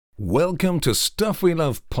Welcome to Stuff We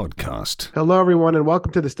Love Podcast. Hello, everyone, and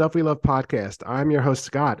welcome to the Stuff We Love Podcast. I'm your host,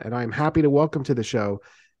 Scott, and I'm happy to welcome to the show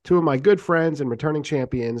two of my good friends and returning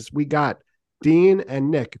champions. We got Dean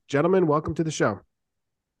and Nick. Gentlemen, welcome to the show.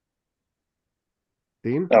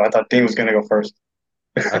 Dean? Oh, I thought Dean was going to go first.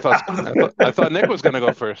 I thought Nick was going to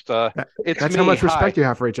go first. It's That's me. how much respect Hi. you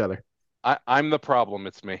have for each other. I'm the problem.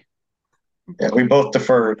 It's me. Yeah, we both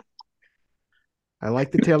deferred. I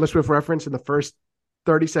like the Taylor Swift reference in the first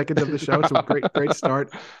 30 seconds of the show. It's a great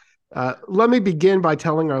start. Let me begin by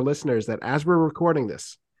telling our listeners that as we're recording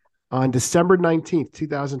this on December 19th,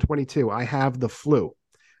 2022, I have the flu,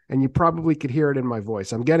 and you probably could hear it in my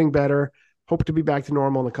voice. I'm getting better. Hope to be back to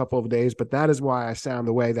normal in a couple of days, but that is why I sound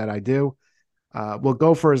the way that I do. We'll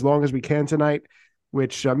go for as long as we can tonight,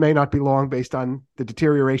 which may not be long based on the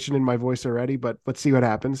deterioration in my voice already, but let's see what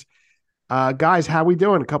happens. Guys, how we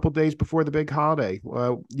doing? A couple days before the big holiday.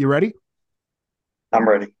 You ready? I'm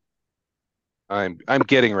ready. I'm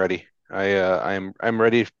getting ready. I'm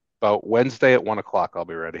ready. About Wednesday at 1:00. I'll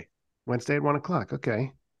be ready. Wednesday at 1:00.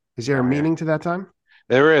 Okay. Is there a Oh, yeah. meaning to that time?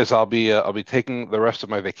 There is. I'll be taking the rest of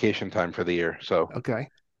my vacation time for the year. So Okay.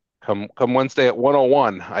 come Wednesday at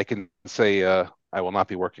 1:01, I can say I will not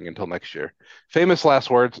be working until next year. Famous last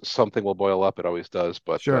words. Something will boil up. It always does.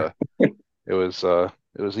 But Sure. it was a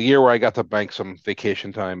year where I got to bank some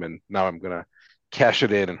vacation time, and now I'm gonna cash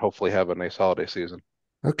it in and hopefully have a nice holiday season.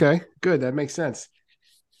 Okay, good. That makes sense.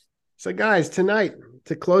 So, guys, tonight,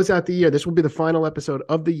 to close out the year, this will be the final episode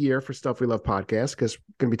of the year for Stuff We Love Podcast because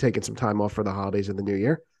we're going to be taking some time off for the holidays and the new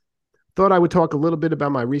year. Thought I would talk a little bit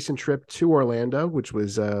about my recent trip to Orlando, which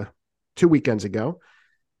was 2 weekends ago,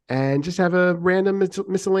 and just have a random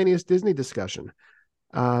miscellaneous Disney discussion.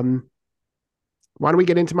 Why don't we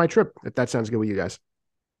get into my trip, if that sounds good with you guys?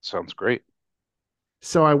 Sounds great.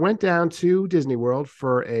 So I went down to Disney World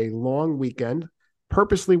for a long weekend.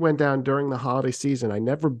 Purposely went down during the holiday season. I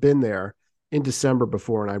never been there in December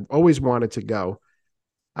before, and I always wanted to go.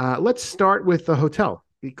 Let's start with the hotel,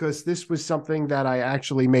 because this was something that I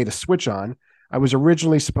actually made a switch on. I was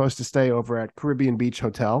originally supposed to stay over at Caribbean Beach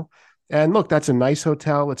Hotel. And look, that's a nice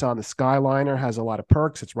hotel. It's on the Skyliner, has a lot of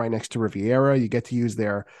perks. It's right next to Riviera. You get to use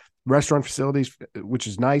their restaurant facilities, which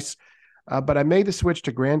is nice. But I made the switch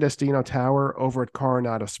to Gran Destino Tower over at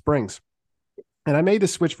Coronado Springs. And I made the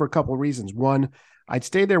switch for a couple of reasons. One, I'd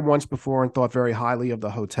stayed there once before and thought very highly of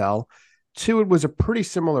the hotel. Two, it was a pretty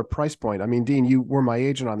similar price point. I mean, Dean, you were my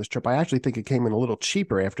agent on this trip. I actually think it came in a little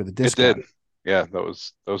cheaper after the discount. It did. Yeah, that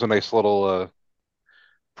was a nice little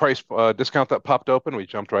price discount that popped open. We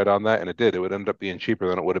jumped right on that, and it did. It would end up being cheaper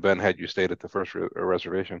than it would have been had you stayed at the first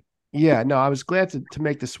reservation. Yeah, no, I was glad to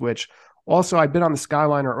make the switch. Also, I'd been on the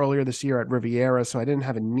Skyliner earlier this year at Riviera, so I didn't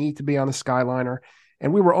have a need to be on the Skyliner.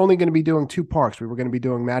 And we were only going to be doing two parks. We were going to be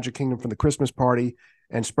doing Magic Kingdom for the Christmas party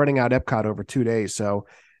and spreading out Epcot over 2 days. So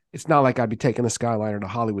it's not like I'd be taking the Skyliner to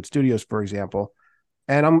Hollywood Studios, for example.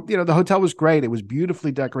 And the hotel was great. It was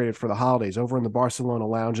beautifully decorated for the holidays. Over in the Barcelona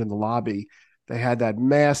Lounge in the lobby, they had that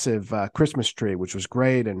massive Christmas tree, which was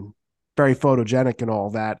great and very photogenic and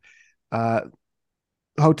all that.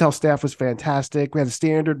 Hotel staff was fantastic. We had a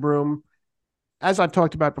standard room. As I've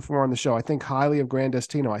talked about before on the show, I think highly of Gran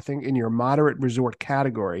Destino. I think in your moderate resort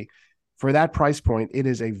category, for that price point, it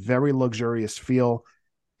is a very luxurious feel.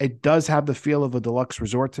 It does have the feel of a deluxe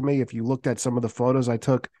resort to me. If you looked at some of the photos I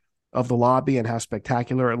took of the lobby and how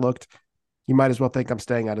spectacular it looked, you might as well think I'm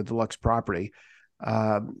staying at a deluxe property.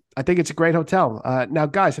 I think it's a great hotel. Now,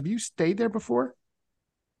 guys, have you stayed there before?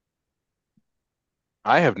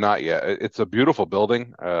 I have not yet. It's a beautiful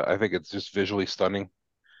building. I think it's just visually stunning.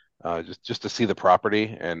 Just to see the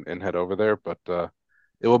property and head over there, but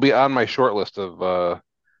it will be on my short list of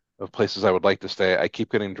places I would like to stay. I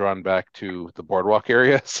keep getting drawn back to the boardwalk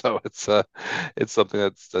area, so it's something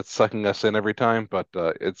that's sucking us in every time. But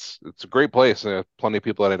it's a great place. Plenty of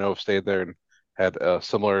people that I know have stayed there and had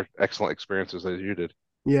similar excellent experiences as you did.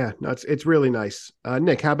 Yeah, no, it's really nice.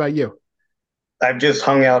 Nick, how about you? I've just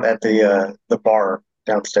hung out at the bar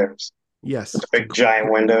downstairs Yes. with the big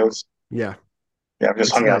giant windows. Yeah. Yeah, I've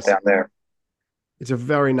just It's hung out nice. down there. It's a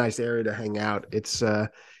very nice area to hang out. It's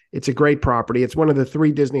a great property. It's one of the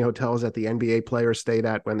 3 Disney hotels that the NBA players stayed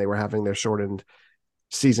at when they were having their shortened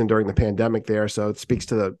season during the pandemic there. So it speaks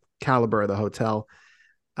to the caliber of the hotel.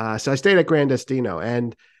 So I stayed at Gran Destino.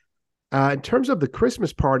 And in terms of the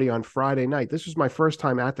Christmas party on Friday night, this was my first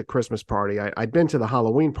time at the Christmas party. I'd been to the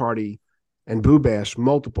Halloween party and Boo Bash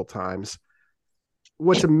multiple times.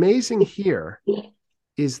 What's amazing here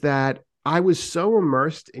is that I was so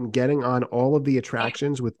immersed in getting on all of the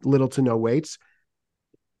attractions with little to no waits.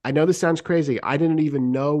 I know this sounds crazy. I didn't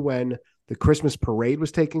even know when the Christmas parade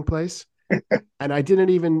was taking place. and I didn't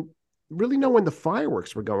even really know when the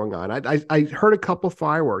fireworks were going on. I heard a couple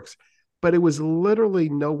fireworks, but it was literally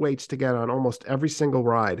no waits to get on almost every single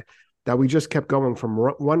ride that we just kept going from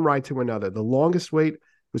one ride to another. The longest wait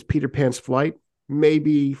was Peter Pan's Flight,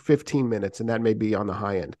 maybe 15 minutes, and that may be on the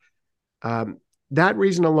high end. That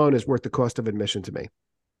reason alone is worth the cost of admission to me.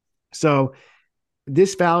 So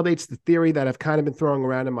this validates the theory that I've kind of been throwing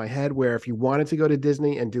around in my head, where if you wanted to go to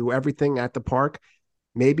Disney and do everything at the park,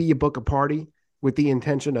 maybe you book a party with the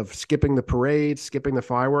intention of skipping the parade, skipping the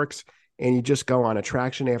fireworks, and you just go on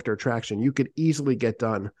attraction after attraction. You could easily get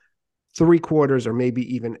done 3/4 or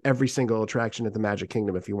maybe even every single attraction at the Magic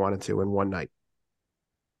Kingdom if you wanted to in one night.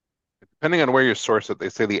 Depending on where you source it, they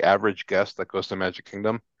say the average guest that goes to Magic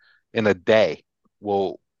Kingdom in a day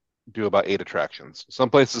will do about 8 attractions. Some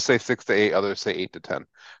places say 6 to 8, others say 8 to 10.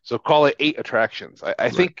 So call it 8 attractions. I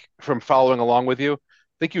Right. think from following along with you, I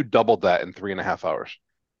think you doubled that in 3.5 hours.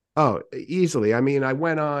 Oh, easily. I mean, I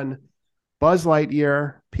went on Buzz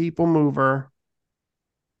Lightyear, People Mover,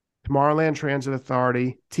 Tomorrowland Transit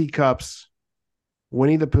Authority, Teacups,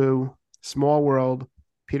 Winnie the Pooh, Small World,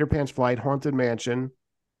 Peter Pan's Flight, Haunted Mansion,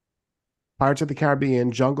 Pirates of the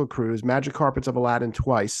Caribbean, Jungle Cruise, Magic Carpets of Aladdin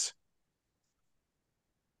twice,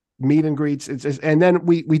 meet and greets. And then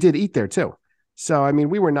we did eat there too. So, I mean,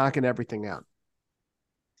 we were knocking everything out.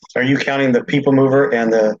 Are you counting the People Mover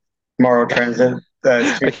and the Tomorrow Transit?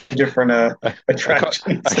 Two different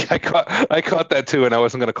attractions. I caught that too, and I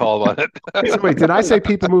wasn't going to call on it. So wait, did I say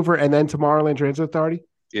People Mover and then Tomorrowland Transit Authority?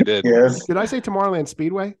 You did. Yes. Did I say Tomorrowland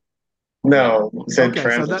Speedway? No. You said Okay,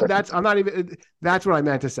 transit. so that's I'm not even. That's what I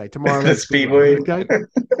meant to say. Tomorrowland The Speedway. Okay.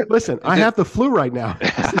 Listen, I have the flu right now.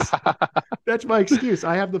 That's my excuse.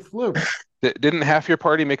 I have the flu. Didn't half your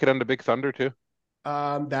party make it onto Big Thunder too?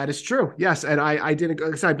 That is true. Yes, and I didn't go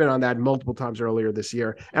because I'd been on that multiple times earlier this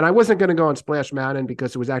year, and I wasn't going to go on Splash Mountain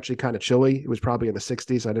because it was actually kind of chilly. It was probably in the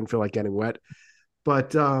 60s. I didn't feel like getting wet,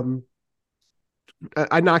 but I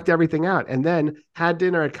knocked everything out, and then had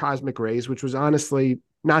dinner at Cosmic Rays, which was honestly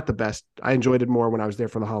not the best. I enjoyed it more when I was there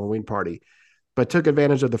for the Halloween party, but took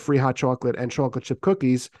advantage of the free hot chocolate and chocolate chip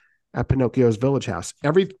cookies at Pinocchio's Village House.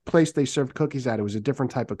 Every place they served cookies at, it was a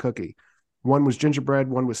different type of cookie. One was gingerbread,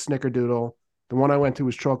 one was snickerdoodle. The one I went to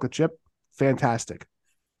was chocolate chip. Fantastic.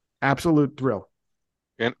 Absolute thrill.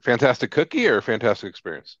 Fantastic cookie or fantastic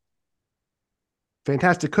experience?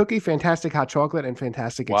 Fantastic cookie, fantastic hot chocolate, and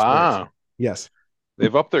fantastic experience. Wow. Yes.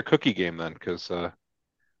 They've upped their cookie game then, because my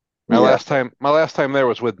Yeah. last time there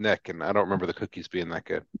was with Nick, and I don't remember the cookies being that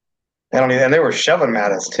good. And they were shoving them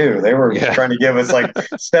at us too. They were Yeah. trying to give us like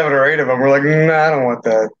 7 or 8 of them. We're like, nah, I don't want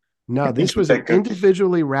that. No, this was an That cookie.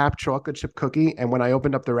 individually wrapped chocolate chip cookie, and when I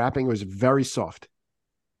opened up the wrapping, it was very soft.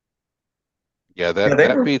 Yeah, they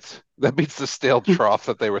that were- beats the stale trough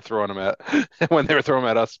that they were throwing them at when they were throwing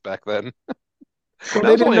them at us back then. Well, That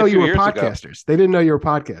they was didn't only a know you few were years ago. podcasters. They didn't know you were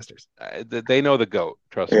podcasters. They know the goat.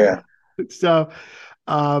 Trust me. Yeah. So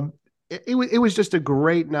it was just a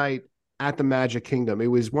great night at the Magic Kingdom. It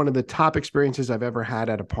was one of the top experiences I've ever had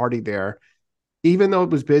at a party there. Even though it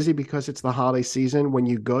was busy because it's the holiday season, when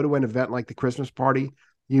you go to an event like the Christmas party,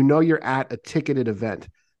 you know you're at a ticketed event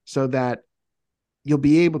so that you'll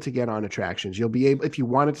be able to get on attractions. You'll be able, if you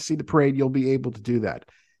wanted to see the parade, you'll be able to do that.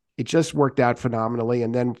 It just worked out phenomenally.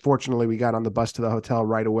 And then fortunately, we got on the bus to the hotel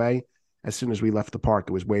right away. As soon as we left the park,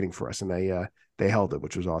 it was waiting for us, and they held it,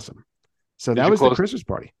 which was awesome. So Did that you was the close- Christmas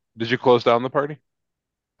party. Did you close down the party?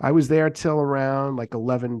 I was there till around like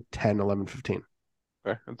 11:10, 11:15.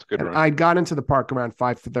 Okay, that's a good And run. I got into the park around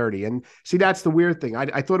 5:30. And see, that's the weird thing.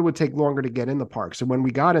 I thought it would take longer to get in the park. So when we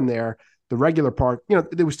got in there, the regular park,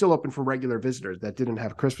 they were still open for regular visitors that didn't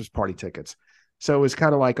have Christmas party tickets. So it was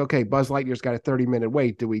kind of like, okay, Buzz Lightyear's got a 30-minute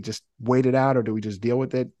wait. Do we just wait it out or do we just deal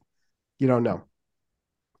with it? You don't know.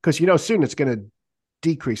 Because soon it's going to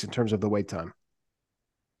decrease in terms of the wait time.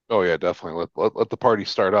 Oh yeah, definitely. Let the party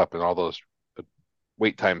start up and all those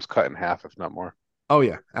wait times cut in half, if not more. Oh,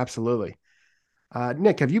 yeah, absolutely.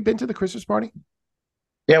 Nick, have you been to the Christmas party?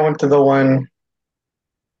 Yeah, I went to the one.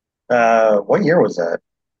 What year was that?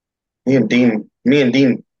 Me and Dean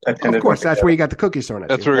attended. Of course, one that's where you got the cookies thrown at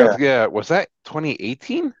That's you. where we got. Yeah, was that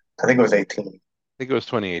 2018? I think it was 18. I think it was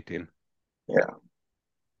 2018. Yeah.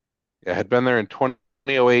 Yeah, I had been there in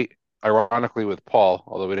 2008, ironically with Paul,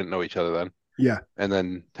 although we didn't know each other then. Yeah. And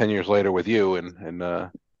then 10 years later with you, and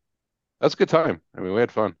that's a good time. I mean, we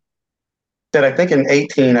had fun. Said I think in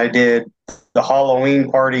 18 I did the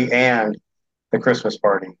Halloween party and the Christmas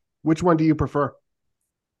party. Which one do you prefer?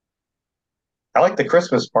 I like the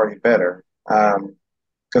Christmas party better.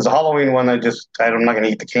 Because the Halloween one, I'm not going to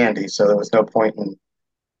eat the candy, so there was no point in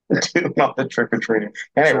doing all the trick or treating.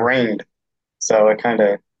 And it Sure. rained, so it kind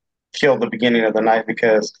of killed the beginning of the night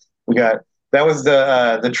because that was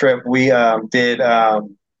the trip we did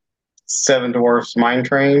Seven Dwarfs Mine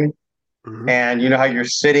Train, Mhm. and you know how you're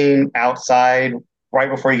sitting outside right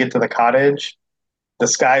before you get to the cottage, the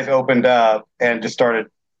skies opened up and just started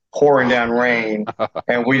pouring down rain,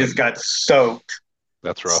 and we just got soaked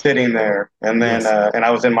That's rough. sitting there, and then Yes. and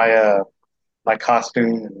I was in my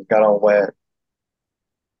costume and got all wet.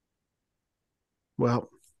 Well,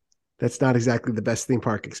 that's not exactly the best theme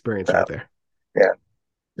park experience Uh, right there. yeah,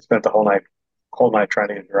 we spent the whole night trying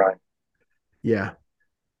to get dry. Yeah.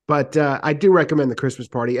 But I do recommend the Christmas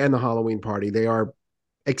party and the Halloween party. They are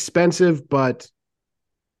expensive, but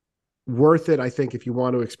worth it, I think, if you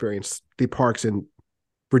want to experience the parks in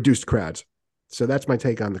reduced crowds. So that's my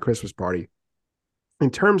take on the Christmas party. In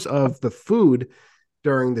terms of the food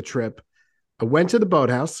during the trip, I went to the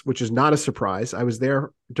boathouse, which is not a surprise. I was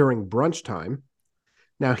there during brunch time.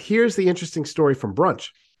 Now, here's the interesting story from brunch.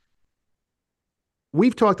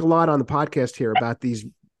 We've talked a lot on the podcast here about these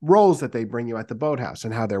rolls that they bring you at the boathouse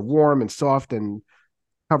and how they're warm and soft and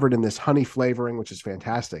covered in this honey flavoring, which is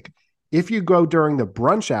fantastic. If you go during the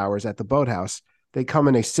brunch hours at the boathouse, they come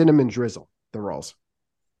in a cinnamon drizzle, the rolls.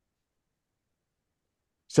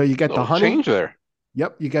 So you get the honey. Change there.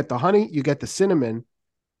 Yep, you get the honey, you get the cinnamon,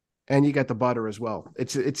 and you get the butter as well.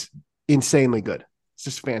 It's insanely good. It's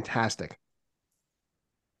just fantastic.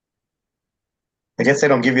 I guess they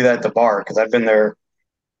don't give you that at the bar because I've been there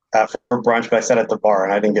for brunch, but I sat at the bar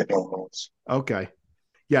and I didn't get no rolls. Okay.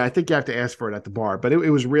 Yeah, I think you have to ask for it at the bar, but it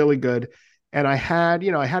was really good. And I had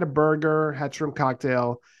a burger, had shrimp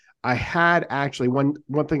cocktail. I had actually one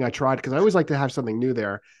thing I tried because I always like to have something new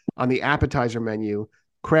there on the appetizer menu,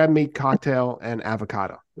 crab meat cocktail and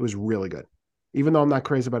avocado. It was really good. Even though I'm not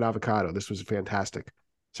crazy about avocado, this was fantastic.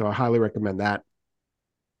 So I highly recommend that.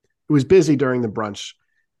 It was busy during the brunch,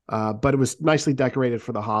 but it was nicely decorated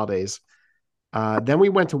for the holidays. Then we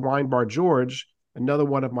went to Wine Bar George, another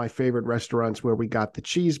one of my favorite restaurants where we got the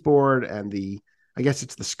cheese board and I guess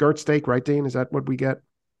it's the skirt steak, right, Dean? Is that what we get?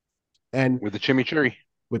 And With the chimichurri.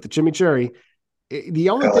 with the chimichurri. The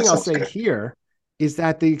only Oh, that thing I'll sounds say good. here is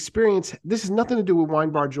that the experience, this has nothing to do with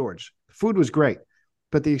Wine Bar George. The food was great,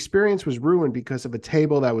 but the experience was ruined because of a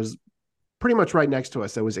table that was pretty much right next to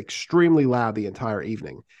us that was extremely loud the entire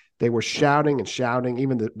evening. They were shouting and shouting.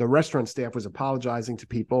 Even the restaurant staff was apologizing to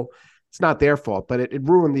people. It's not their fault, but it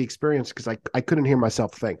ruined the experience because I couldn't hear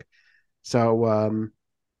myself think. So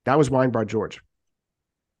that was Wine Bar George.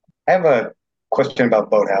 I have a question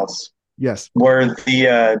about Boathouse. Yes. Were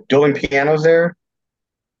the dueling pianos there?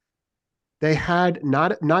 They had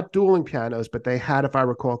not dueling pianos, but they had, if I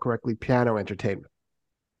recall correctly, piano entertainment,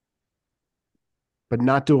 but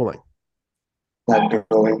not dueling. Not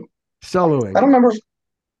dueling. Soloing. I don't remember.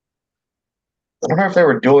 I don't remember if they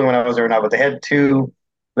were dueling when I was there or not, but they had two.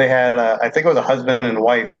 They had, I think it was a husband and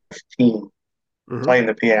wife team playing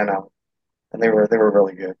the piano, and they were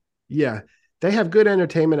really good. Yeah, they have good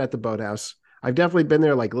entertainment at the Boathouse. I've definitely been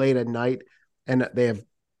there like late at night, and they have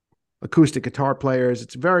acoustic guitar players.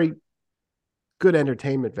 It's a very good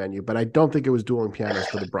entertainment venue, but I don't think it was dueling pianos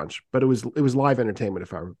for the brunch. But it was live entertainment,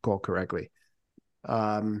 if I recall correctly.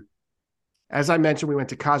 As I mentioned, we went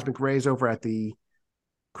to Cosmic Rays over at the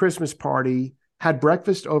Christmas party. Had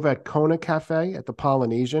breakfast over at Kona Cafe at the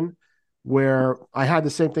Polynesian, where I had the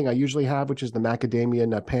same thing I usually have, which is the macadamia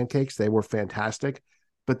nut pancakes. They were fantastic.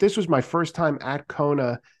 But this was my first time at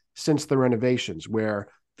Kona since the renovations, where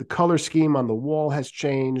the color scheme on the wall has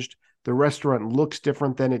changed. The restaurant looks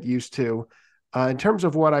different than it used to. In terms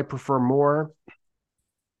of what I prefer more,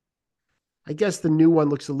 I guess the new one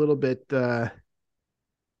looks a little bit,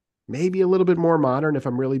 maybe a little bit more modern if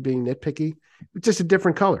I'm really being nitpicky. It's just a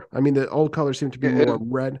different color. I mean, the old color seemed to be more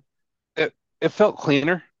red. It felt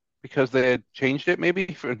cleaner because they had changed it, maybe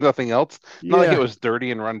for nothing else. Not like Yeah, it was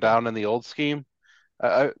dirty and run down in the old scheme.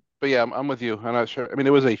 But yeah, I'm with you. I'm not sure. I mean,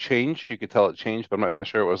 it was a change. You could tell it changed, but I'm not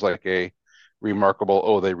sure it was like a remarkable,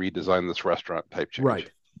 oh, they redesigned this restaurant type change. right.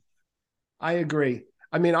 I agree.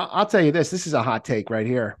 I mean, I'll tell you this. This is a hot take right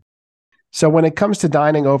here. So when it comes to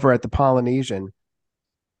dining over at the Polynesian,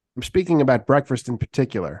 I'm speaking about breakfast in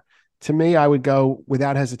particular. To me, I would go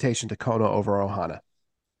without hesitation to Kona over Ohana.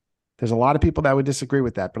 There's a lot of people that would disagree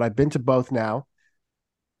with that, but I've been to both now.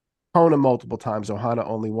 Kona multiple times, Ohana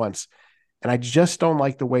only once. And I just don't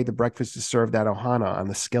like the way the breakfast is served at Ohana on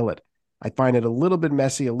the skillet. I find it a little bit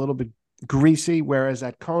messy, a little bit greasy, whereas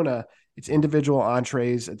at Kona, it's individual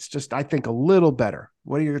entrees. It's just, I think, a little better.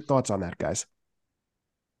 What are your thoughts on that, guys?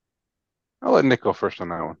 I'll let Nick go first on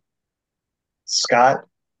that one. Scott,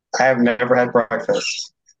 I have never had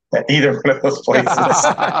breakfast at either one of those places.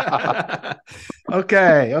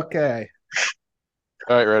 Okay.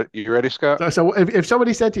 All right, ready? You ready, Scott? So if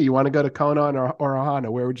somebody said to you, you want to go to Kona or Ohana,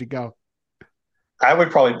 where would you go? I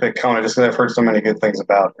would probably pick Kona just because I've heard so many good things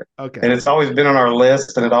about it, Okay. and it's always been on our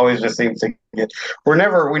list, and it always just seems to get. We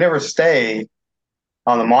never stay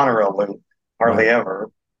on the monorail loop hardly Right.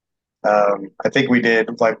 ever. I think we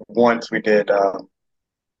did like once we did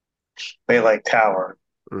Bay Lake Tower,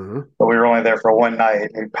 Hmm. but we were only there for one night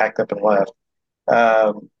and we packed up and left.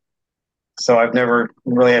 Um, so I've never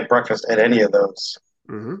really had breakfast at any of those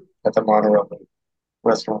Hmm. at the monorail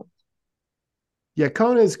restaurant. Yeah,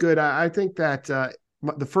 Kona is good. I think that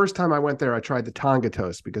the first time I went there, I tried the Tonga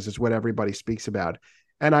toast because it's what everybody speaks about,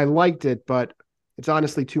 and I liked it, but it's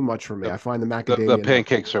honestly too much for me. The, I find the the macadamia nut.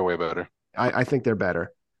 pancakes are way better. I think they're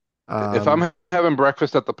better. If Um, I'm having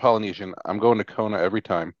breakfast at the Polynesian, I'm going to Kona every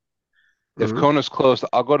time. If mhm. Kona's closed,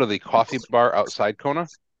 I'll go to the coffee bar outside Kona.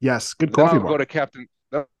 Yes, good Then coffee I'll go bar. to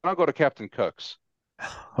Captain Cook's.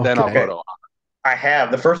 Then I'll go Okay. Okay, to. I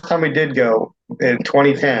have the first time we did go in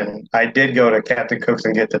 2010. I did go to Captain Cook's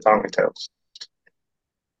and get the Tonga toast,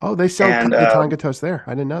 Oh, they sell and the Tonga toast there.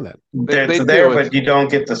 I didn't know that. it's They there, do. but you don't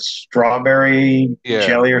get the strawberry Yeah,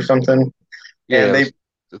 jelly or something. And yeah.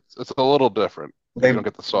 It's a little different because you they don't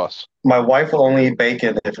get the sauce. my wife will only eat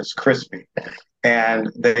bacon if it's crispy, and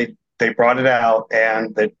they brought it out,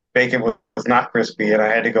 and the bacon was not crispy, and I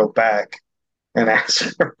had to go back and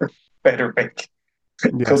ask for better bacon,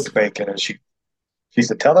 Yes. cooked bacon, and she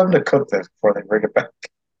said, "Tell them to cook this before they bring it back."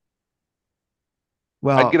 I'd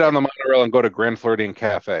Well, get on the monorail and go to Grand Floridian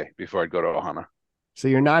Cafe before I'd go to Ohana. so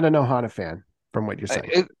you're not an Ohana fan from what you're saying.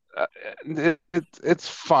 It, uh, it's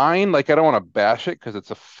fine. Like I don't want to bash it because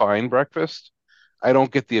it's a fine breakfast. I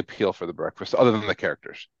don't get the appeal for the breakfast other than the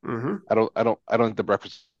characters. Hmm. I don't think the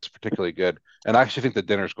breakfast is particularly good. And I actually think the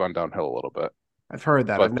dinner's gone downhill a little bit. I've heard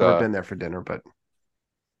that. I've But never been there for dinner, but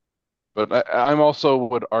I'm also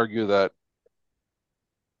would argue that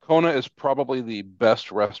Kona is probably the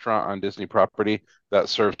best restaurant on Disney property that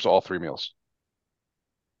serves all three meals,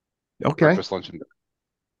 okay. breakfast, lunch, and dinner.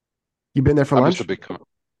 You've been there for I'm just a lunch? big Kona.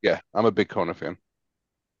 Yeah, I'm a big Kona fan.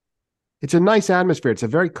 It's a nice atmosphere. It's a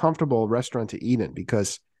very comfortable restaurant to eat in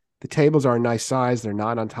because the tables are a nice size. They're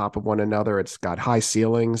not on top of one another. It's got high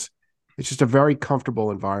ceilings. It's just a very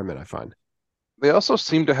comfortable environment, I find. They also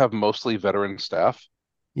seem to have mostly veteran staff,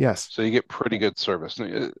 Yes. so you get pretty good service.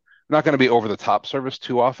 Not going to be over the top service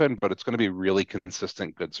too often, but it's going to be really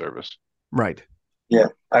consistent good service. Right. Yeah,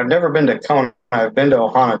 I've never been to Kona. I've been to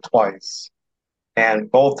Ohana twice, and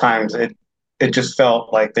both times it just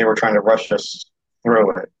felt like they were trying to rush us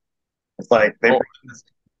through it. It's like they Oh, brought this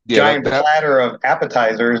yeah, giant platter of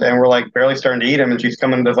appetizers, and we're like barely starting to eat them, and she's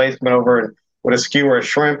coming, the lady's coming over and with a skewer of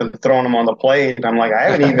shrimp and throwing them on the plate. And I'm like, I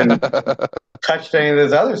haven't even touched any of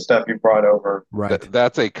this other stuff you brought over. Right.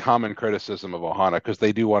 that's a common criticism of Ohana because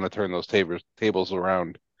they do want to turn those tables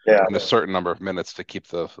around Yeah, in a certain number of minutes to keep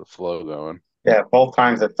the flow going. yeah. Both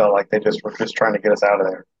times it felt like they just were just trying to get us out of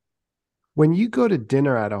there. When you go to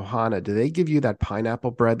dinner at Ohana, do they give you that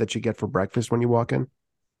pineapple bread that you get for breakfast when you walk in?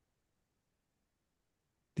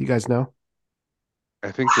 Do you guys know?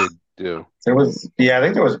 I think they do. There was, yeah, I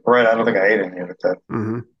think there was bread. I don't think I ate any of it though.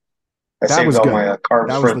 Hmm. I That saved was all good. my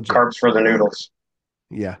That was legit. carbs for the noodles.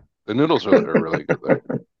 Yeah. The noodles are really good there.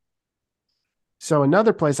 So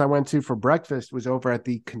another place I went to for breakfast was over at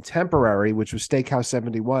the Contemporary, which was Steakhouse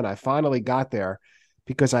 71. I finally got there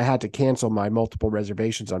because I had to cancel my multiple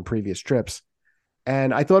reservations on previous trips.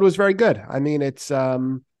 And I thought it was very good. I mean, it's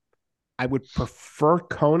I would prefer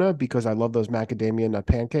Kona because I love those macadamia nut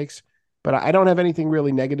pancakes, but I don't have anything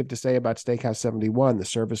really negative to say about Steakhouse 71. The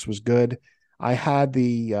service was good. I had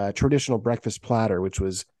the traditional breakfast platter, which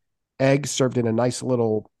was eggs served in a nice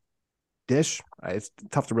little dish. It's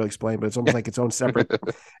tough to really explain, but it's almost like its own separate.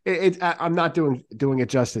 I'm not doing it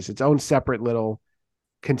justice. Its own separate little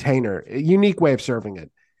container, a unique way of serving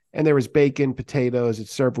it. And there was bacon, potatoes.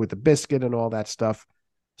 It's served with a biscuit and all that stuff.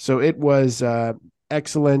 So it was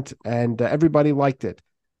excellent, and everybody liked it.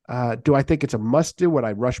 Do I think it's a must do? Would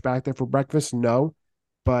I rush back there for breakfast? No,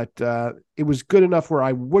 but it was good enough where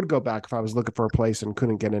I would go back if I was looking for a place and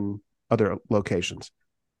couldn't get in other locations.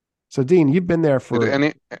 So, Dean, you've been there Did for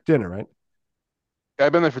any? dinner, right?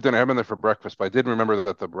 I've been there for dinner. I've been there for breakfast, but I did remember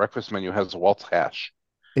that the breakfast menu has Walt's hash.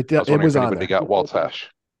 I was It wondering was if on anybody there. got Walt's hash.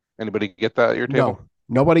 Anybody get that at your table? No,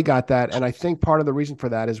 nobody got that. And I think part of the reason for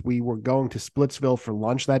that is we were going to Splitsville for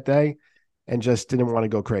lunch that day and just didn't want to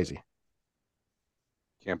go crazy.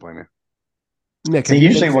 Can't blame you. Nick, See, have you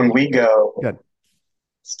usually been? when we go Good.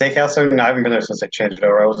 steakhouse, I mean, I haven't been there since they changed it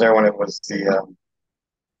over. I was there when it was the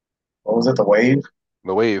what was it, the Wave?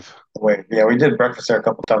 The wave. The Wave. Yeah, we did breakfast there a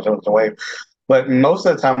couple of times. It was the Wave. But most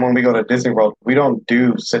of the time when we go to Disney World, we don't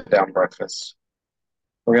do sit down breakfast.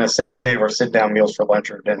 we're gonna save our sit down meals for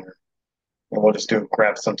lunch or dinner, and we'll just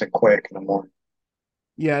grab something quick in the morning.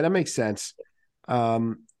 Yeah, that makes sense.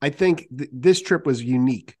 I think this trip was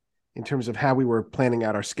unique in terms of how we were planning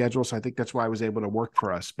out our schedule. So I think that's why it was able to work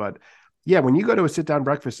for us. But yeah, when you go to a sit down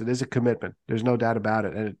breakfast, it is a commitment. There's no doubt about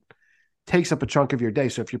it. And it takes up a chunk of your day.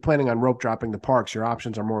 So if you're planning on rope dropping the parks, your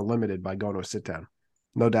options are more limited by going to a sit down.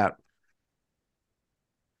 No doubt.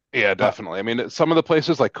 Yeah, Uh, definitely. I mean, some of the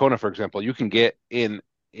places like Kona, for example, you can get in,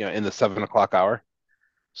 in the 7 o'clock hour.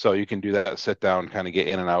 So you can do that sit down, kind of get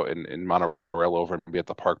in and out in monorail over and be at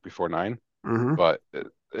the park before 9. mhm. But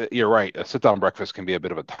you're right. A sit down breakfast can be a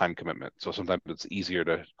bit of a time commitment. So sometimes it's easier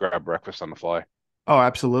to grab breakfast on the fly. Oh,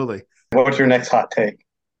 absolutely. What's your next hot take?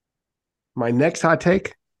 My next hot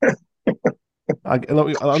take. Let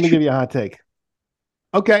me give you a hot take.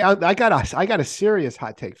 Okay, I got a serious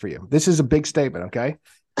hot take for you. This is a big statement. Okay.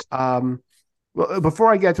 Well,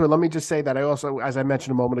 before I get to it, let me just say that I also, as I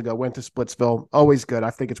mentioned a moment ago, went to Splitsville. Always good. I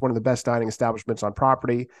think it's one of the best dining establishments on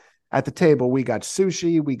property. At the table, we got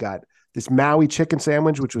sushi. We got this Maui chicken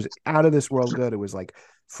sandwich, which was out of this world good. It was like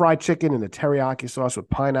fried chicken in a teriyaki sauce with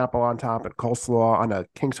pineapple on top and coleslaw on a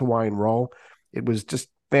King's Hawaiian roll. It was just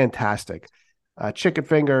fantastic. Chicken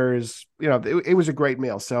fingers, it was a great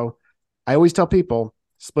meal. So I always tell people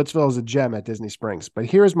Splitsville is a gem at Disney Springs. But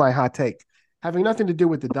here's my hot take, having nothing to do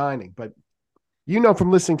with the dining, but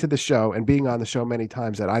from listening to the show and being on the show many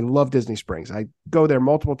times that I love Disney Springs. I go there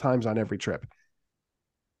multiple times on every trip.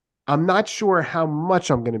 I'm not sure how much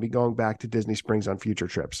I'm going to be going back to Disney Springs on future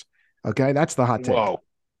trips. Okay, that's the hot take. Whoa,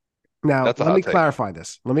 Now, that's a let me hot take. clarify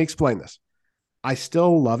this. Let me explain this. I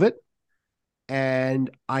still love it and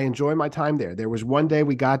I enjoy my time there. There was one day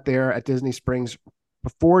we got there at Disney Springs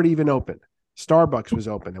before it even opened. Starbucks was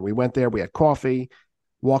open and we went there. We had coffee,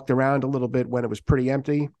 walked around a little bit when it was pretty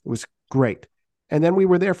empty. It was great. And then we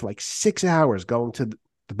were there for like 6 hours going to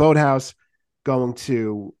the boathouse, going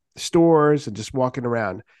to stores and just walking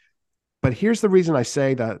around. But here's the reason I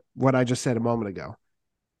say that what I just said a moment ago.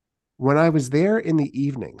 When I was there in the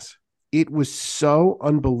evenings, it was so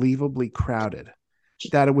unbelievably crowded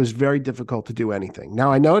that it was very difficult to do anything.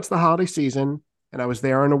 Now, I know it's the holiday season and I was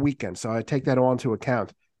there on a weekend, so I take that all into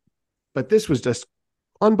account. But this was just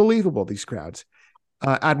unbelievable, these crowds.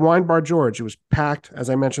 At Wine Bar George, it was packed. As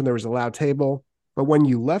I mentioned, there was a loud table. But when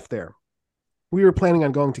you left there, we were planning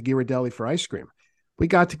on going to Ghirardelli for ice cream. We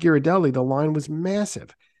got to Ghirardelli, the line was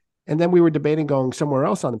massive. And then we were debating going somewhere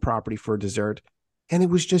else on the property for dessert. And it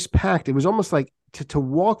was just packed. It was almost like to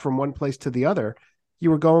walk from one place to the other,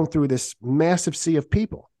 you were going through this massive sea of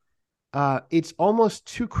people. It's almost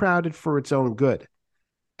too crowded for its own good.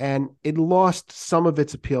 And it lost some of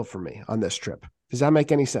its appeal for me on this trip. Does that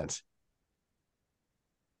make any sense?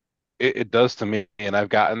 It does to me, and I've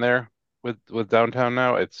gotten there with downtown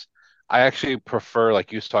now. I actually prefer,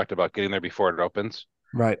 like you talked about, getting there before it opens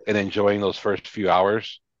Right. and enjoying those first few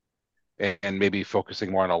hours and maybe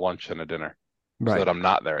focusing more on a lunch and a dinner so Right. that I'm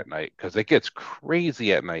not there at night because it gets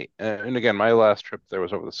crazy at night. And again, my last trip there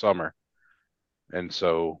was over the summer. And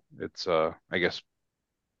so it's I guess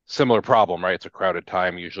similar problem, right? It's a crowded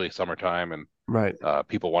time, usually summertime, and Right.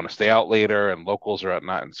 people want to stay out later, and locals are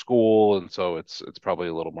not in school, and so it's probably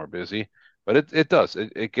a little more busy. But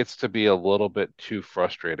it gets to be a little bit too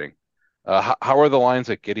frustrating. How are the lines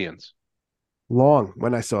at Gideon's? Long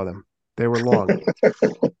when I saw them. They were long.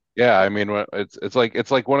 Yeah, I mean it's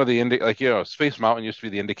like one of the Space Mountain used to be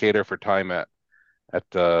the indicator for time at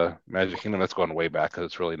Magic Kingdom. That's going way back because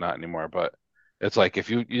it's really not anymore. But it's like if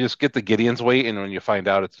you just get the Gideon's wait, and when you find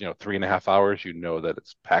out it's 3.5 hours, you know that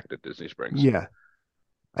it's packed at Disney Springs. Yeah.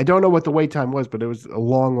 I don't know what the wait time was, but it was a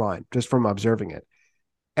long line just from observing it.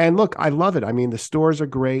 And look, I love it. I mean, the stores are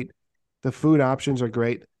great, the food options are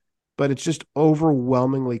great, but it's just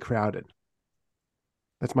overwhelmingly crowded.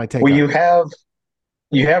 That's my take Well, on it.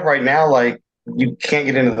 you have right now, like, you can't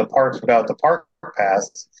get into the parks without the park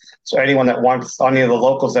pass. So anyone that wants, any of the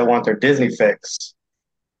locals that want their Disney fix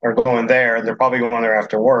are going there, and they're probably going there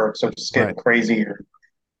after work. So it's just getting Right. crazier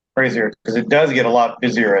because it does get a lot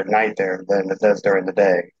busier at night there than it does during the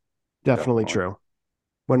day. Definitely true.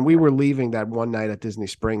 When we were leaving that one night at Disney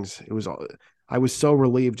Springs, I was so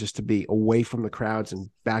relieved just to be away from the crowds and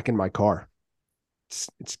back in my car.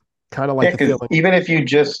 It's kind of like Yeah, the because feeling. even if you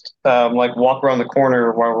just like walk around the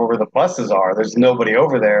corner where the buses are, there's nobody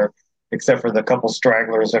over there except for the couple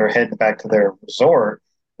stragglers that are heading back to their resort.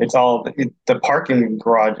 The parking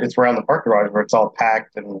garage. It's around the parking garage where it's all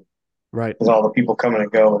packed and Right. there's all the people coming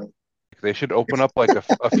and going. They should open up like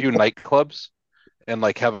a few nightclubs and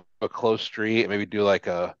like have a closed street and maybe do like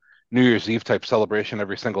a New Year's Eve type celebration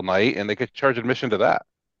every single night, and they could charge admission to that.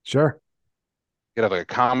 Sure. could have like a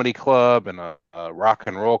comedy club and a rock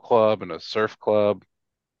and roll club and a surf club.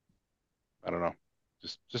 I don't know.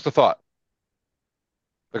 Just a thought.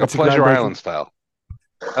 Like a That's a Pleasure groundbreaking. Island style.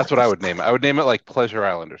 That's what I would name it. I would name it like Pleasure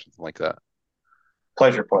Island or something like that.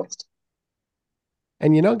 Pleasure place.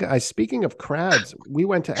 And you know, guys, speaking of crowds, we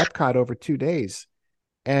went to Epcot over 2 days.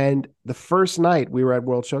 And the first night we were at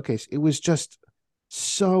World Showcase, it was just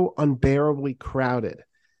so unbearably crowded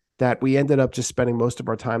that we ended up just spending most of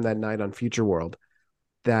our time that night on Future World.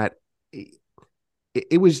 That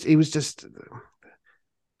it was just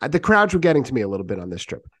the crowds were getting to me a little bit on this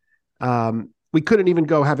trip. We couldn't even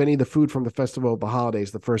go have any of the food from the Festival of the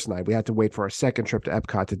Holidays the first night. We had to wait for our second trip to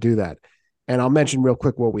Epcot to do that. And I'll mention real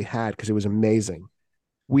quick what we had because it was amazing.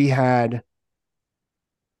 We had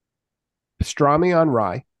pastrami on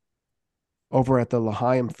rye over at the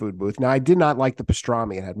L'Chaim food booth. Now, I did not like the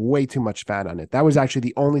pastrami. It had way too much fat on it. That was actually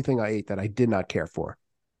the only thing I ate that I did not care for.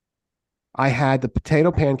 I had the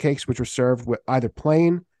potato pancakes, which were served with either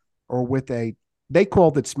plain or with they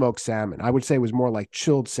called it smoked salmon. I would say it was more like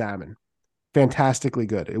chilled salmon. Fantastically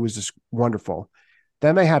good. It was just wonderful.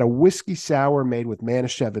 Then they had a whiskey sour made with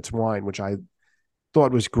Manischewitz wine, which I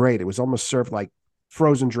thought was great. It was almost served like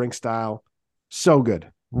frozen drink style. So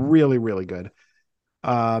good. Really, really good.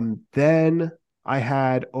 Then I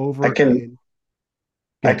had over I can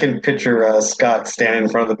I can picture Scott standing in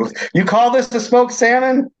front of the booth. You call this the smoked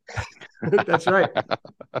salmon? That's right.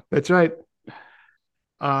 That's right.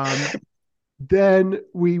 Um, then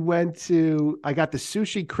I got the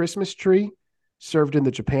sushi Christmas tree served in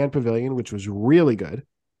the Japan pavilion, which was really good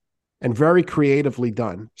and very creatively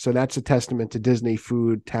done. So that's a testament to Disney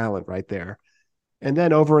food talent right there. And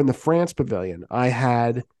then over in the France pavilion, I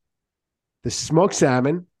had the smoked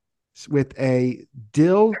salmon with a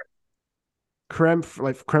dill creme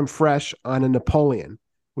fraiche on a Napoleon,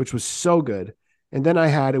 which was so good. And then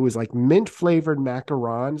it was like mint flavored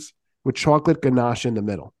macarons with chocolate ganache in the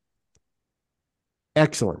middle.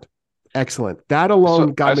 Excellent. Excellent. That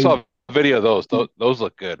alone got me. I saw a video of those. Those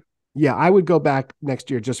look good. Yeah, I would go back next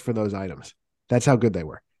year just for those items. That's how good they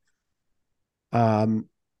were. And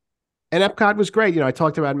Epcot was great. I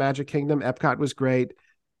talked about Magic Kingdom. Epcot was great.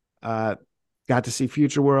 Got to see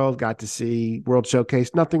Future World, got to see World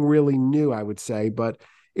Showcase. Nothing really new, I would say, but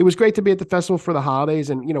it was great to be at the festival for the holidays.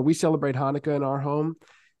 And, we celebrate Hanukkah in our home,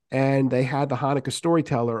 and they had the Hanukkah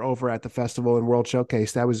storyteller over at the festival and World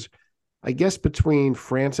Showcase. That was, I guess, between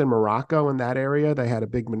France and Morocco in that area. They had a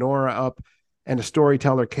big menorah up, and a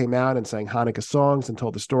storyteller came out and sang Hanukkah songs and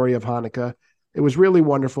told the story of Hanukkah. It was really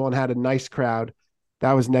wonderful and had a nice crowd.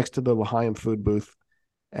 That was next to the L'Chaim food booth,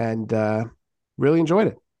 and really enjoyed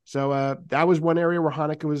it. So that was one area where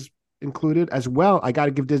Hanukkah was included as well. I got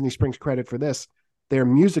to give Disney Springs credit for this. Their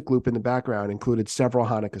music loop in the background included several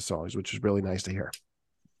Hanukkah songs, which is really nice to hear.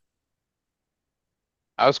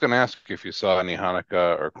 I was going to ask if you saw any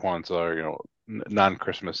Hanukkah or Kwanzaa or,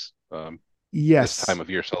 non-Christmas yes, this time of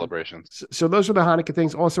year celebrations. So those were the Hanukkah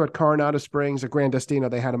things. Also at Coronado Springs, at Grand Destino,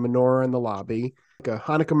 they had a menorah in the lobby, like a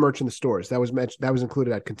Hanukkah merch in the stores. That was mentioned. That was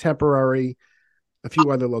included at Contemporary, a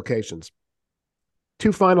few other locations.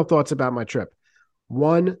 Two final thoughts about my trip.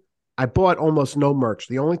 One, I bought almost no merch.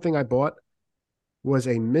 The only thing I bought was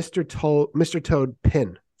a Mr. Toad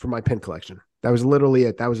pin for my pin collection. That was literally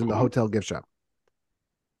it. That was in the hotel gift shop.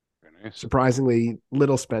 Very nice. Surprisingly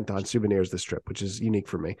little spent on souvenirs this trip, which is unique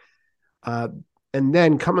for me. And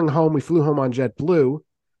then coming home, we flew home on JetBlue.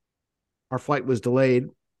 Our flight was delayed,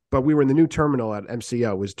 but we were in the new terminal at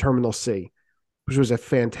MCO. It was Terminal C, which was a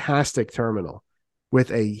fantastic terminal with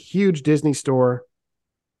a huge Disney store,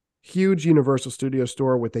 huge Universal Studio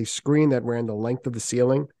store with a screen that ran the length of the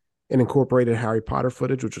ceiling and incorporated Harry Potter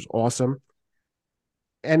footage, which was awesome.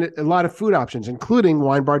 And a lot of food options, including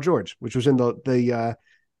Wine Bar George, which was in the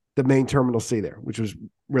main Terminal C there, which was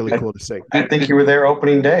really cool to see. I think you were there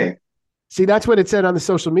opening day. See, that's what it said on the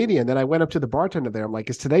social media. And then I went up to the bartender there. I'm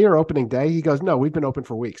like, is today your opening day? He goes, no, we've been open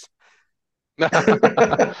for weeks.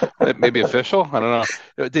 Maybe official? I don't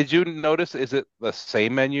know. Did you notice, is it the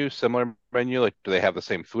same menu, similar menu? Like, do they have the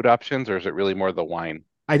same food options, or is it really more the wine?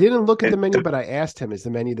 I didn't look at the menu, but I asked him, is the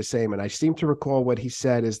menu the same? And I seem to recall what he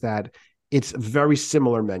said is that it's a very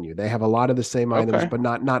similar menu. They have a lot of the same items, but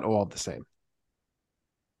not all the same.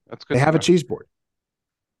 That's good. They have a cheese board.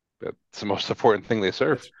 That's the most important thing they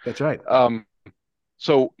serve. That's right.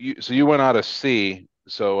 So you went out to sea.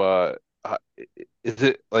 So is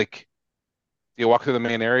it like you walk through the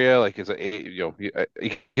main area? Like, is it you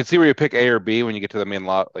can see where you pick A or B when you get to the main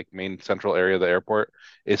lot, like main central area of the airport.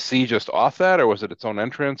 Is C just off that, or was it its own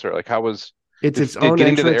entrance, or like how was it's did, its own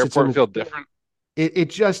getting entrance, to the airport feel different?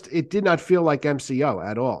 It did not feel like MCO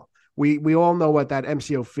at all. we all know what that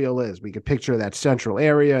MCO feel is. We could picture that central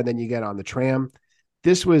area, and then you get on the tram.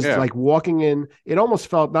 This was like walking in. It almost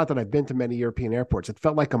felt, not that I've been to many European airports, it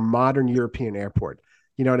felt like a modern European airport.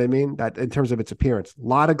 You know what I mean? That in terms of its appearance, a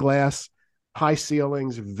lot of glass, high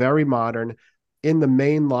ceilings, very modern. In the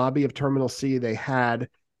main lobby of Terminal C, they had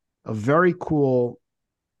a very cool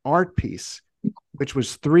art piece, which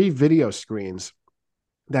was 3 video screens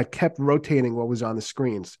that kept rotating what was on the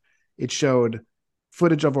screens. It showed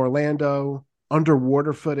footage of Orlando,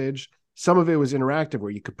 underwater footage. Some of it was interactive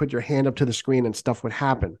where you could put your hand up to the screen and stuff would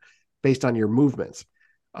happen based on your movements.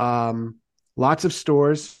 Lots of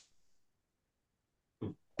stores.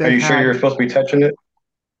 Are you sure you're supposed to be touching it?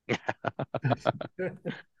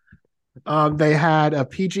 They had a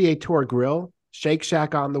PGA Tour grill, Shake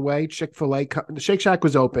Shack on the way, Chick-fil-A. Shake Shack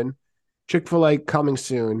was open, Chick-fil-A coming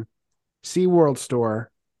soon, SeaWorld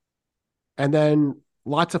store, and then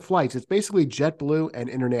lots of flights. It's basically JetBlue and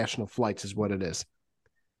international flights is what it is.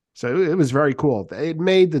 So it was very cool. It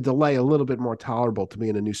made the delay a little bit more tolerable to be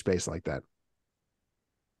in a new space like that.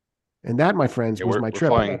 And that, my friends, was my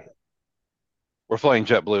trip. We're flying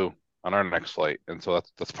JetBlue on our next flight, and so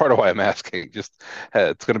that's part of why I'm asking. Just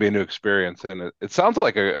it's going to be a new experience, and it sounds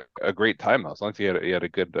like a great time though. As long as you had a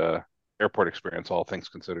good airport experience, all things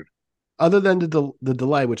considered. Other than the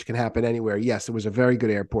delay, which can happen anywhere, yes, it was a very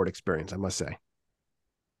good airport experience, I must say.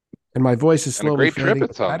 And my voice is slowly fading.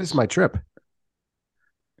 That is my trip.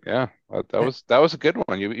 Yeah, that was a good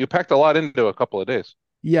one. You packed a lot into a couple of days.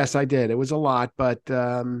 Yes, I did. It was a lot, but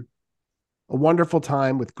a wonderful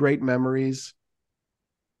time with great memories.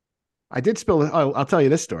 I did spill. I'll tell you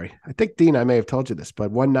this story. I think, Dean, I may have told you this,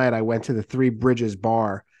 but one night I went to the Three Bridges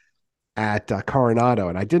bar at Coronado,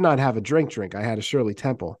 and I did not have a drink. I had a Shirley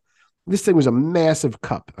Temple. This thing was a massive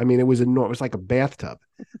cup. I mean, it was enormous. It was like a bathtub.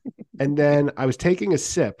 And then I was taking a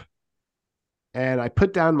sip, and I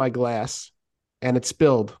put down my glass, and it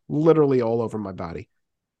spilled literally all over my body.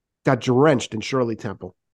 Got drenched in Shirley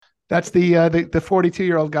Temple. That's the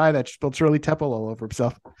 42-year-old guy that spilled Shirley Temple all over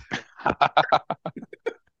himself.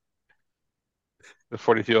 The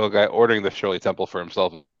 42-year-old guy ordering the Shirley Temple for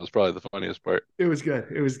himself was probably the funniest part. It was good.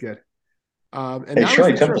 It was good. And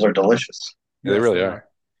Shirley Temples are delicious. Yeah, they really are.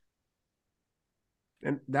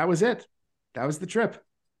 And that was it. That was the trip.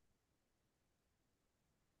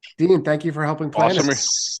 Dean, thank you for helping plan awesome. it.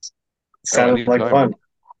 Sounded like fun.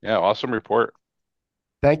 Yeah, awesome report.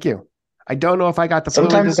 Thank you. I don't know if I got the flu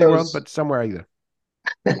in Disney World, but somewhere either.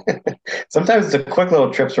 Sometimes the quick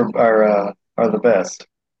little trips are the best.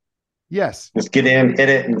 Yes. Just get in, hit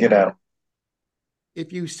it, and get out.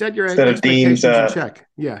 If you set your expectations in check.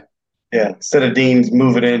 Yeah. Yeah. Instead of Dean's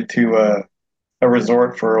moving into a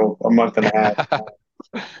resort for a month and a half.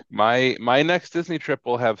 My next Disney trip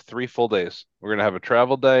will have 3 full days. We're gonna have a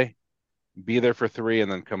travel day, be there for 3,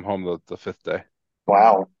 and then come home the 5th day.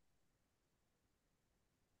 Wow.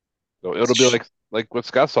 So it'll be like what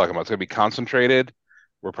Scott's talking about. It's gonna be concentrated.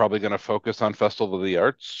 We're probably gonna focus on Festival of the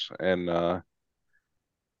Arts, and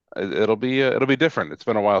it'll be different. It's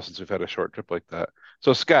been a while since we've had a short trip like that.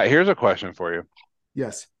 So Scott, here's a question for you.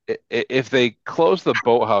 Yes. If they close the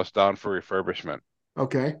boathouse down for refurbishment,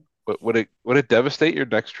 okay, would it devastate your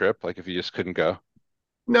next trip? Like if you just couldn't go?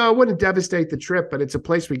 No, it wouldn't devastate the trip, but it's a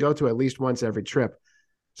place we go to at least once every trip.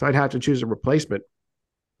 So I'd have to choose a replacement.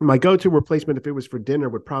 My go-to replacement, if it was for dinner,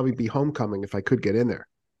 would probably be Homecoming if I could get in there.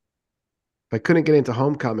 If I couldn't get into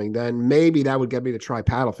Homecoming, then maybe that would get me to try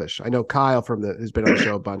paddlefish. I know Kyle who's been on the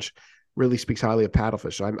show a bunch, really speaks highly of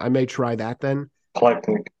paddlefish. So I may try that then. Polite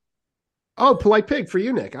Pig. Oh, Polite Pig for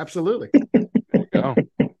you, Nick. Absolutely. There you go.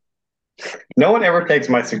 No one ever takes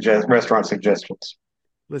my restaurant suggestions.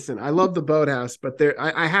 Listen, I love the Boathouse, but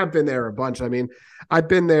I have been there a bunch. I mean, I've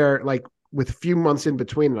been there like with a few months in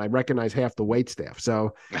between, and I recognize half the wait staff.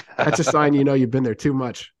 So that's a sign you've been there too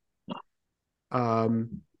much.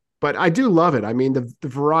 But I do love it. I mean, the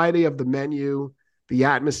variety of the menu, the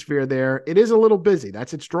atmosphere there, it is a little busy.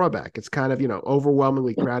 That's its drawback. It's kind of,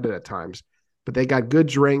 overwhelmingly crowded at times. But they got good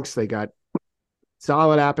drinks. They got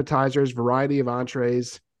solid appetizers, variety of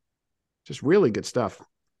entrees, just really good stuff.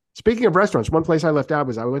 Speaking of restaurants, one place I left out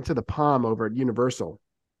was I went to the Palm over at Universal.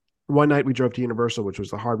 One night we drove to Universal, which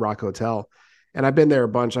was the Hard Rock Hotel. And I've been there a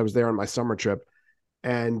bunch. I was there on my summer trip.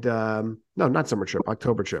 And no, not summer trip,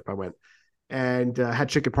 October trip I went. And had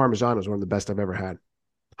chicken parmesan. It was one of the best I've ever had.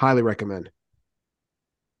 Highly recommend.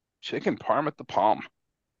 Chicken parm at the Palm.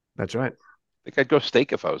 That's right. I think I'd go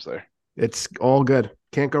steak if I was there. It's all good.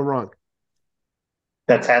 Can't go wrong.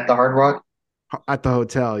 That's at the Hard Rock? At the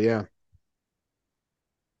hotel, yeah.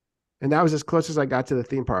 And that was as close as I got to the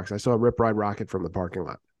theme parks. I saw a Rip Ride Rocket from the parking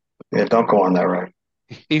lot. Yeah, don't go on that ride.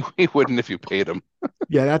 He wouldn't if you paid him.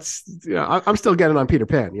 Yeah, that's I'm still getting on Peter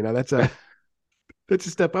Pan. That's a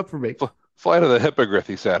step up for me. Flight of the Hippogriff,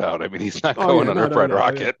 he sat out. I mean, he's not Oh going yeah, on no, Rip no, Ride no.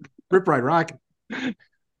 Rocket. Rip Ride Rocket.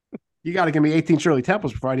 You got to give me 18 Shirley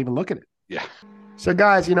Temples before I'd even look at it. Yeah. So,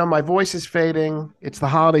 guys, my voice is fading. It's the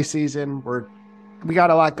holiday season. We got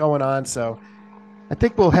a lot going on, so I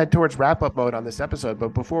think we'll head towards wrap up mode on this episode. But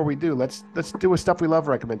before we do, let's do a stuff we love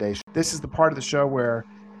recommendation. This is the part of the show where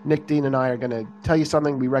Nick, Dean, and I are going to tell you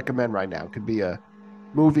something we recommend right now. It could be a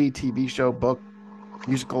movie, TV show, book,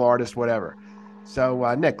 musical artist, whatever.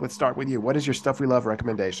 So, Nick, let's start with you. What is your stuff we love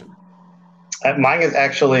recommendation? Mine is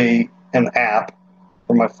actually an app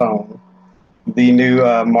for my phone. The new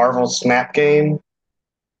Marvel Snap game.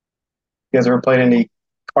 You guys ever played any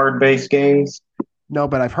card-based games? No,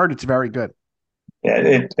 but I've heard it's very good.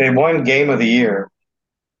 Yeah, it won Game of the Year.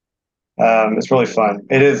 It's really fun.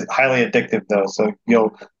 It is highly addictive though, so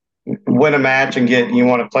you'll win a match and you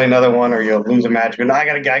want to play another one, or you'll lose a match. But no, I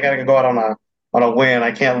gotta go out on a win.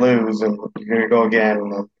 I can't lose, and you're gonna go again.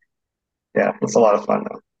 And, yeah, it's a lot of fun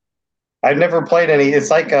though. I've never played any.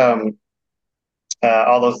 It's like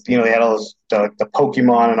all those, they had all those the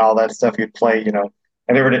Pokemon and all that stuff you'd play.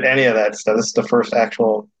 I never did any of that stuff. This is the first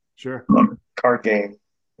actual Sure card game.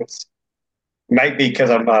 It's might be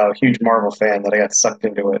because I'm a huge Marvel fan that I got sucked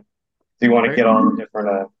into it. So you want to get all the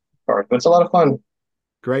different cards, but it's a lot of fun.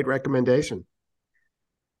 Great recommendation.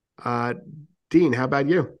 Dean, how about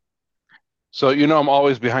you? So, I'm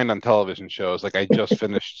always behind on television shows. Like I just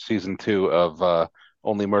finished season 2 of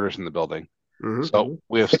Only Murders in the Building. Mm-hmm. So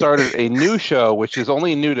we have started a new show, which is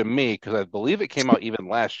only new to me because I believe it came out even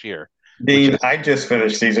last year. Dean, I just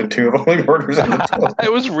finished season 2 of Only Murders in the Building.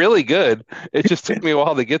 It was really good. It just took me a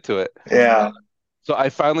while to get to it. Yeah. So I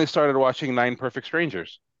finally started watching 9 Perfect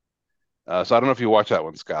Strangers. So I don't know if you watch that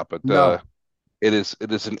one, Scott, but no. It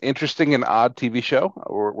is an interesting and odd TV show.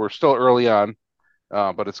 We're still early on,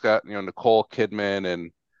 but it's got Nicole Kidman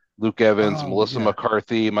and Luke Evans, Melissa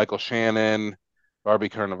McCarthy, Michael Shannon, Barbie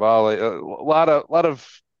Carnivale, a lot of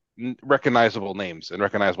recognizable names and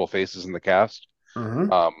recognizable faces in the cast.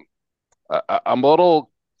 Mm-hmm. I'm a little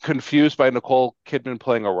confused by Nicole Kidman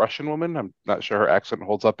playing a Russian woman. I'm not sure her accent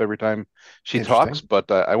holds up every time she talks, but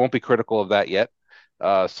I won't be critical of that yet.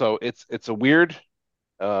 So it's a weird.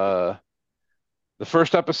 The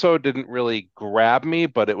first episode didn't really grab me,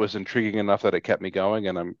 but it was intriguing enough that it kept me going,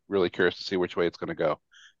 and I'm really curious to see which way it's going to go.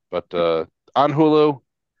 But on Hulu,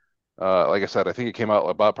 like I said, I think it came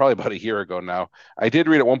out probably about a year ago now. I did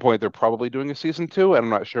read at one point they're probably doing a season 2, and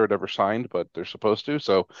I'm not sure it ever signed, but they're supposed to.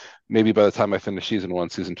 So maybe by the time I finish season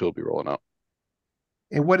 1, season 2 will be rolling out.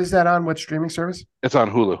 And what is that on? What streaming service? It's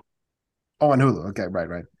on Hulu. Oh, on Hulu. Okay,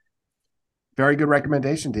 right. Very good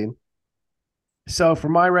recommendation, Dean. So for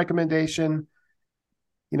my recommendation,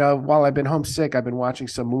 while I've been homesick, I've been watching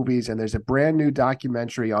some movies, and there's a brand new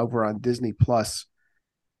documentary over on Disney Plus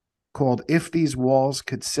called If These Walls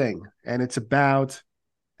Could Sing. And it's about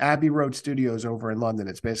Abbey Road Studios over in London.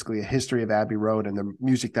 It's basically a history of Abbey Road and the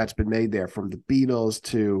music that's been made there, from the Beatles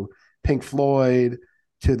to Pink Floyd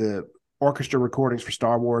to the orchestra recordings for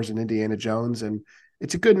Star Wars and Indiana Jones. And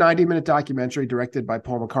it's a good 90-minute documentary directed by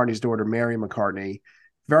Paul McCartney's daughter, Mary McCartney.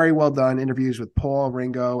 Very well done. Interviews with Paul,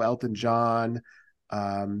 Ringo, Elton John,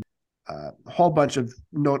 a whole bunch of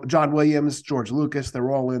John Williams, George Lucas. They're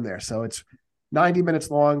all in there. So it's 90 minutes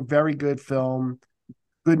long, very good film,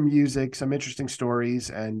 good music, some interesting stories,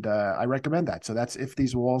 and I recommend that. So that's If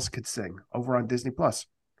These Walls Could Sing over on Disney Plus.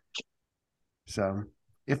 So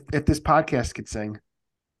if this podcast could sing,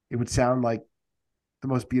 it would sound like the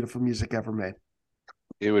most beautiful music ever made.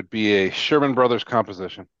 It would be a Sherman Brothers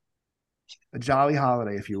composition. A jolly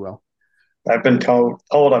holiday, if you will. I've been told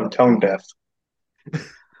I'm tone deaf.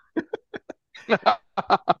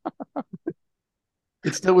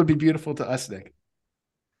 It still would be beautiful to us, Nick.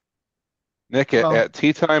 Nick, at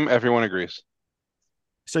tea time, everyone agrees.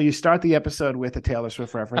 So you start the episode with a Taylor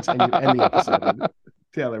Swift reference, and you end the episode with a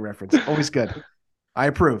Taylor reference. Always good. I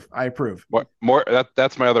approve. More.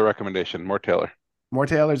 That's my other recommendation. More Taylor. More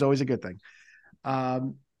Taylor is always a good thing.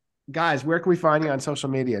 Guys, where can we find you on social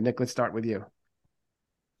media? Nick, let's start with you.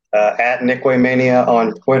 At Nickwaymania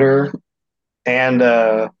on Twitter, and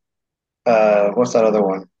what's that other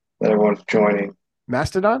one that everyone's joining?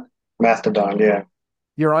 Mastodon, yeah.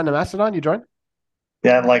 You're on the Mastodon? You joined?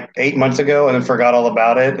 Yeah, like 8 months ago, and then forgot all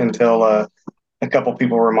about it until a couple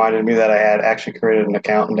people reminded me that I had actually created an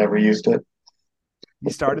account and never used it.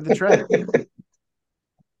 You started the trend.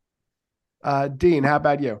 Dean, how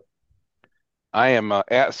about you? I am at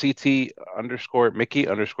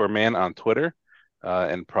CT_Mickey_man on Twitter,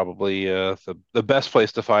 and probably the best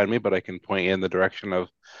place to find me, but I can point you in the direction of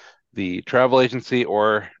the travel agency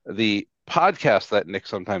or the podcast that Nick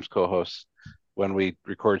sometimes co-hosts when we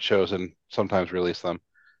record shows and sometimes release them,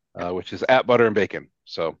 which is at Butter and Bacon.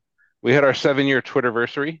 So we had our 7-year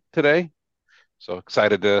Twitterversary today. So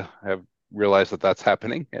excited to have realized that that's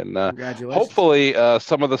happening. And Congratulations. hopefully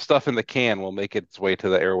some of the stuff in the can will make its way to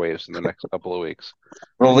the airwaves in the next couple of weeks.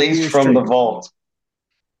 Released from the vault.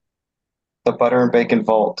 The Butter and Bacon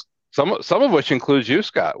vault. Some of which includes you,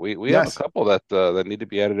 Scott. We Yes. have a couple that need to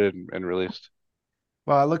be edited and released.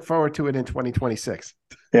 Well, I look forward to it in 2026.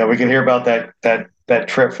 Yeah, we can hear about that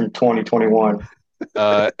trip from 2021.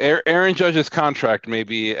 Aaron Judge's contract may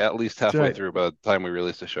be at least halfway right. through by the time we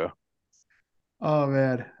release the show. Oh,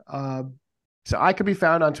 man. So I can be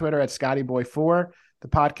found on Twitter at ScottyBoy4. The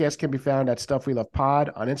podcast can be found at Stuff We Love Pod.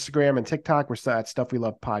 On Instagram and TikTok, we're at Stuff We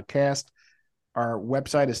Love Podcast. Our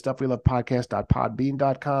website is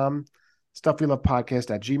stuffwelovepodcast.podbean.com.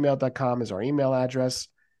 Stuffwelovepodcast@gmail.com is our email address.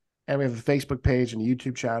 And we have a Facebook page and a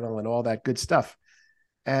YouTube channel and all that good stuff.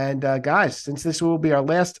 And guys, since this will be our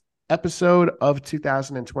last episode of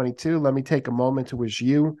 2022, let me take a moment to wish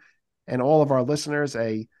you and all of our listeners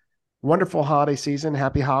a wonderful holiday season.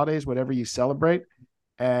 Happy holidays, whatever you celebrate.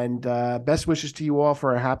 And best wishes to you all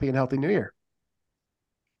for a happy and healthy new year.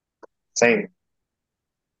 Same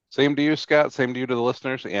to you, Scott. Same to you, to the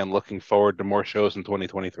listeners. And looking forward to more shows in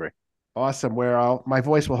 2023. Awesome. Where my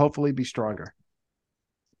voice will hopefully be stronger.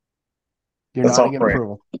 You're Let's nodding all in pray.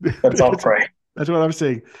 approval. Let's all pray. That's what I'm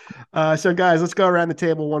seeing. So, guys, let's go around the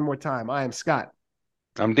table one more time. I am Scott.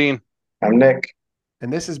 I'm Dean. I'm Nick.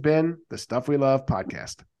 And this has been the Stuff We Love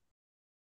podcast.